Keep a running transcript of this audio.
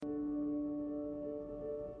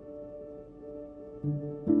The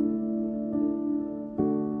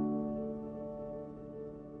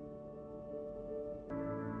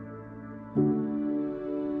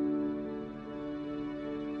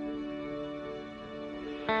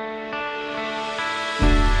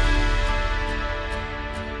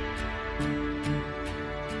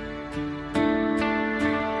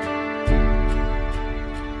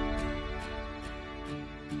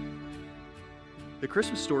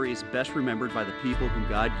Christmas story is best remembered by the people whom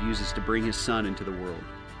God uses to bring His Son into the world.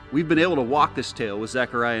 We've been able to walk this tale with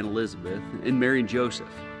Zechariah and Elizabeth and Mary and Joseph.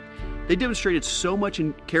 They demonstrated so much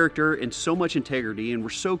in character and so much integrity and were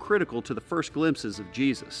so critical to the first glimpses of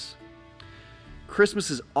Jesus. Christmas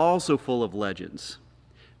is also full of legends.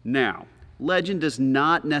 Now, legend does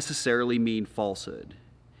not necessarily mean falsehood.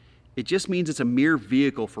 It just means it's a mere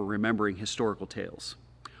vehicle for remembering historical tales.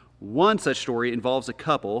 One such story involves a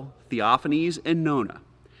couple, Theophanes and Nona.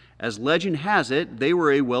 As legend has it, they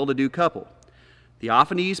were a well-to-do couple.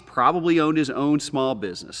 Theophanes probably owned his own small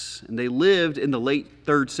business, and they lived in the late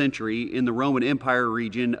 3rd century in the Roman Empire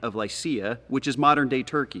region of Lycia, which is modern-day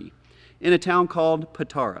Turkey, in a town called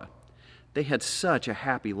Patara. They had such a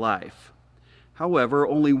happy life. However,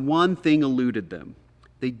 only one thing eluded them.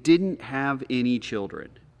 They didn't have any children.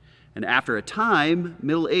 And after a time,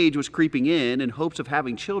 middle age was creeping in and hopes of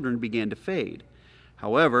having children began to fade.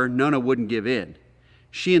 However, Nona wouldn't give in.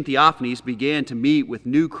 She and Theophanes began to meet with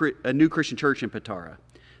a new Christian church in Patara.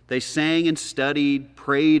 They sang and studied,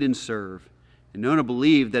 prayed and served. And Nona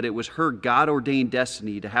believed that it was her God-ordained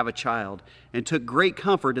destiny to have a child and took great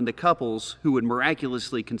comfort in the couples who would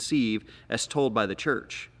miraculously conceive as told by the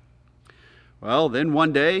church. Well, then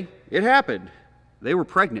one day, it happened. They were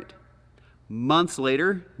pregnant. Months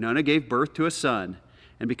later, Nona gave birth to a son,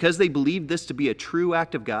 and because they believed this to be a true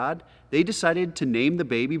act of God, they decided to name the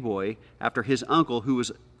baby boy after his uncle who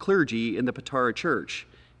was clergy in the Patara church.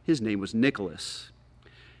 His name was Nicholas.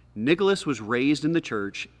 Nicholas was raised in the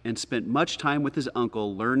church and spent much time with his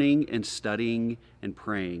uncle learning and studying and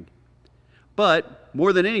praying. But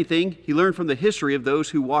more than anything, he learned from the history of those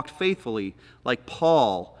who walked faithfully, like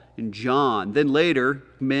Paul and John, then later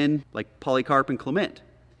men like Polycarp and Clement.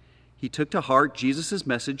 He took to heart Jesus'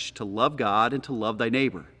 message to love God and to love thy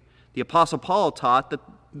neighbor. The Apostle Paul taught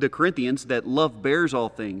the Corinthians that love bears all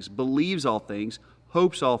things, believes all things,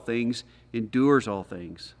 hopes all things, endures all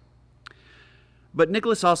things. But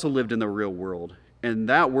Nicholas also lived in the real world, and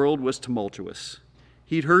that world was tumultuous.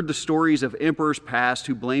 He'd heard the stories of emperors past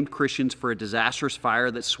who blamed Christians for a disastrous fire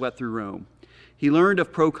that swept through Rome. He learned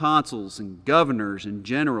of proconsuls and governors and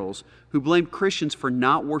generals who blamed Christians for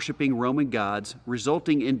not worshiping Roman gods,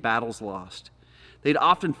 resulting in battles lost. They'd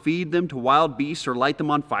often feed them to wild beasts or light them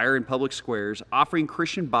on fire in public squares, offering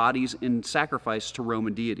Christian bodies in sacrifice to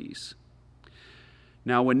Roman deities.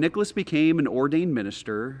 Now, when Nicholas became an ordained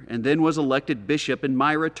minister and then was elected bishop in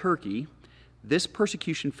Myra, Turkey, this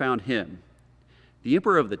persecution found him. The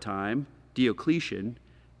emperor of the time, Diocletian,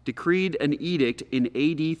 decreed an edict in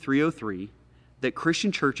AD 303 that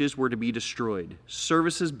Christian churches were to be destroyed,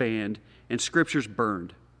 services banned, and scriptures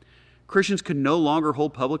burned. Christians could no longer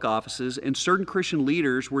hold public offices, and certain Christian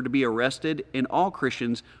leaders were to be arrested, and all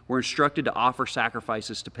Christians were instructed to offer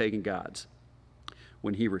sacrifices to pagan gods.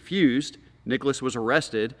 When he refused, Nicholas was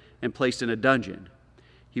arrested and placed in a dungeon.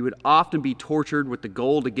 He would often be tortured with the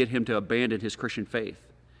goal to get him to abandon his Christian faith.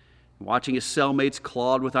 Watching his cellmates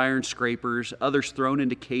clawed with iron scrapers, others thrown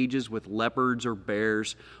into cages with leopards or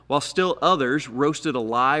bears, while still others roasted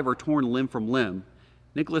alive or torn limb from limb,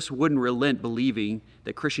 Nicholas wouldn't relent believing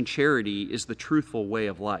that Christian charity is the truthful way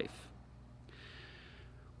of life.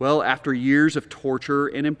 Well, after years of torture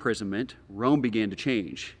and imprisonment, Rome began to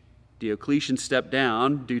change. Diocletian stepped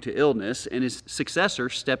down due to illness, and his successor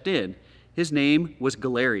stepped in. His name was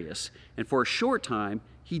Galerius, and for a short time,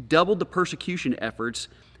 he doubled the persecution efforts,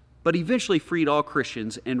 but eventually freed all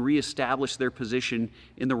Christians and reestablished their position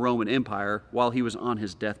in the Roman Empire while he was on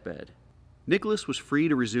his deathbed. Nicholas was free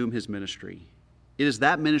to resume his ministry. It is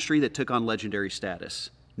that ministry that took on legendary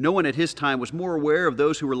status. No one at his time was more aware of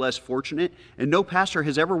those who were less fortunate, and no pastor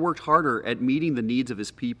has ever worked harder at meeting the needs of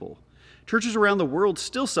his people. Churches around the world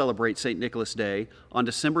still celebrate St. Nicholas Day on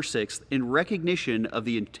December 6th in recognition of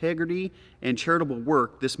the integrity and charitable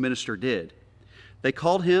work this minister did. They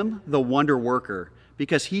called him the Wonder Worker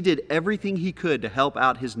because he did everything he could to help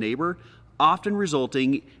out his neighbor, often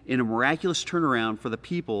resulting in a miraculous turnaround for the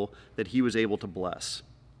people that he was able to bless.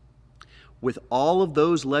 With all of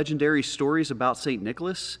those legendary stories about St.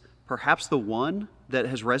 Nicholas, perhaps the one that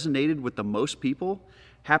has resonated with the most people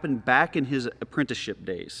happened back in his apprenticeship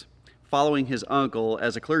days, following his uncle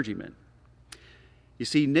as a clergyman. You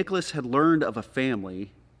see, Nicholas had learned of a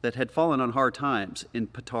family that had fallen on hard times in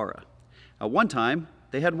Patara. At one time,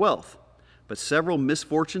 they had wealth, but several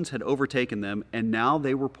misfortunes had overtaken them, and now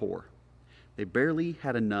they were poor. They barely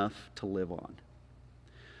had enough to live on.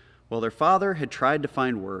 Well, their father had tried to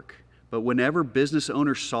find work, but whenever business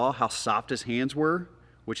owners saw how soft his hands were,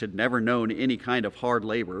 which had never known any kind of hard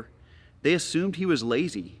labor, they assumed he was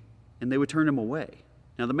lazy, and they would turn him away.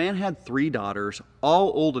 Now, the man had 3 daughters, all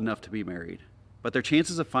old enough to be married, but their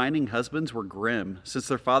chances of finding husbands were grim, since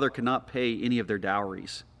their father could not pay any of their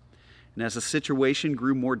dowries. And as the situation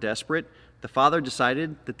grew more desperate, the father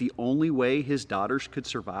decided that the only way his daughters could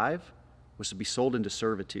survive was to be sold into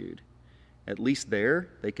servitude. At least there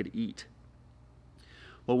they could eat.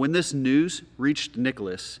 Well, when this news reached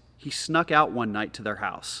Nicholas, he snuck out one night to their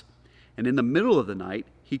house, and in the middle of the night,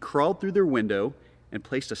 he crawled through their window and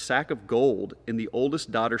placed a sack of gold in the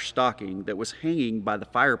oldest daughter's stocking that was hanging by the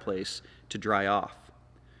fireplace to dry off.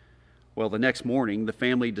 Well, the next morning, the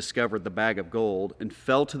family discovered the bag of gold and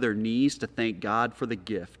fell to their knees to thank God for the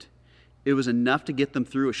gift. It was enough to get them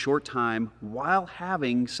through a short time while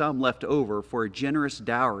having some left over for a generous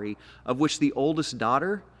dowry of which the oldest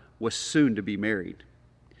daughter was soon to be married.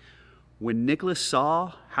 When Nicholas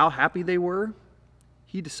saw how happy they were,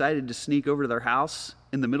 he decided to sneak over to their house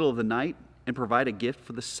in the middle of the night and provide a gift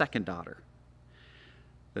for the second daughter.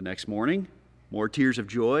 The next morning, more tears of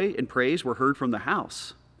joy and praise were heard from the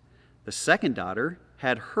house. The second daughter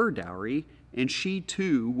had her dowry, and she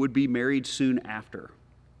too would be married soon after.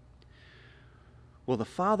 Well, the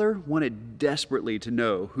father wanted desperately to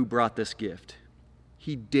know who brought this gift.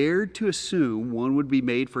 He dared to assume one would be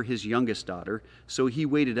made for his youngest daughter, so he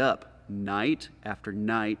waited up night after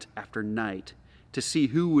night after night to see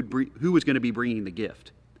who was going to be bringing the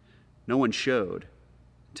gift. No one showed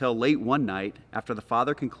until late one night, after the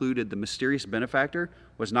father concluded the mysterious benefactor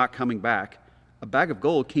was not coming back. A bag of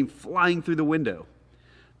gold came flying through the window.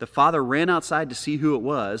 The father ran outside to see who it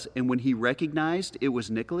was, and when he recognized it was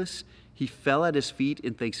Nicholas, he fell at his feet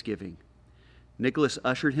in thanksgiving. Nicholas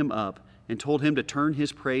ushered him up and told him to turn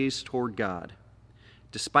his praise toward God.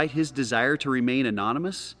 Despite his desire to remain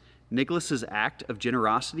anonymous, Nicholas's act of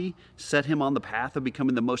generosity set him on the path of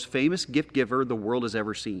becoming the most famous gift giver the world has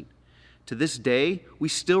ever seen. To this day, we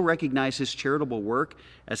still recognize his charitable work,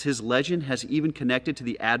 as his legend has even connected to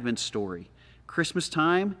the Advent story. Christmas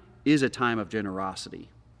time is a time of generosity.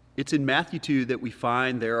 It's in Matthew 2 that we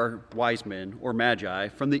find there are wise men, or magi,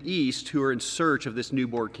 from the east who are in search of this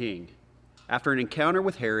newborn king. After an encounter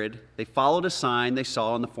with Herod, they followed a sign they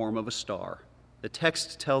saw in the form of a star. The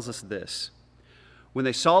text tells us this: "When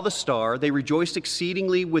they saw the star, they rejoiced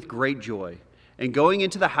exceedingly with great joy. And going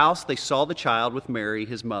into the house, they saw the child with Mary,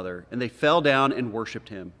 his mother, and they fell down and worshipped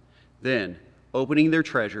him. Then, opening their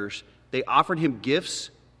treasures, they offered him gifts,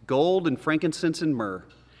 gold and frankincense and myrrh.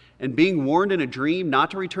 And being warned in a dream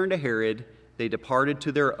not to return to Herod, they departed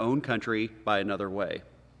to their own country by another way."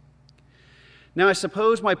 Now, I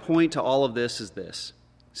suppose my point to all of this is this: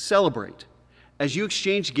 celebrate. As you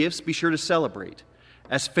exchange gifts, be sure to celebrate.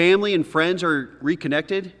 As family and friends are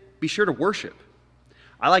reconnected, be sure to worship.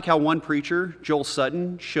 I like how one preacher, Joel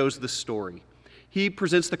Sutton, shows this story. He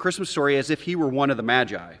presents the Christmas story as if he were one of the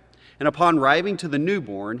Magi. And upon arriving to the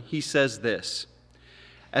newborn, he says this: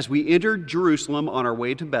 "As we entered Jerusalem on our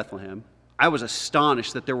way to Bethlehem, I was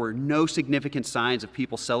astonished that there were no significant signs of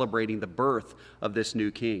people celebrating the birth of this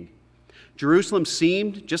new king. Jerusalem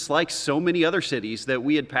seemed just like so many other cities that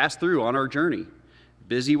we had passed through on our journey,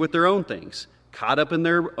 busy with their own things, caught up in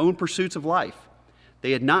their own pursuits of life.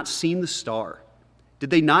 They had not seen the star. Did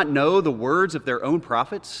they not know the words of their own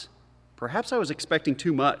prophets? Perhaps I was expecting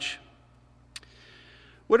too much."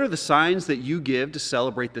 What are the signs that you give to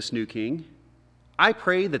celebrate this new king? I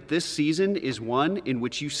pray that this season is one in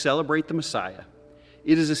which you celebrate the Messiah.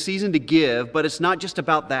 It is a season to give, but it's not just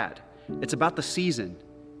about that. It's about the season.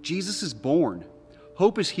 Jesus is born.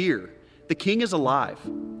 Hope is here. The king is alive.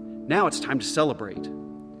 Now it's time to celebrate.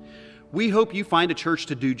 We hope you find a church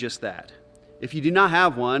to do just that. If you do not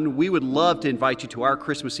have one, we would love to invite you to our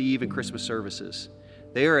Christmas Eve and Christmas services.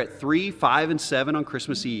 They are at 3, 5, and 7 on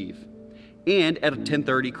Christmas Eve, and at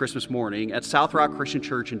 10:30 Christmas morning at South Rock Christian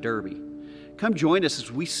Church in Derby. Come join us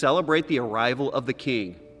as we celebrate the arrival of the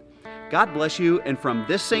King. God bless you, and from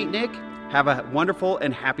this St. Nick, have a wonderful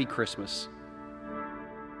and happy Christmas.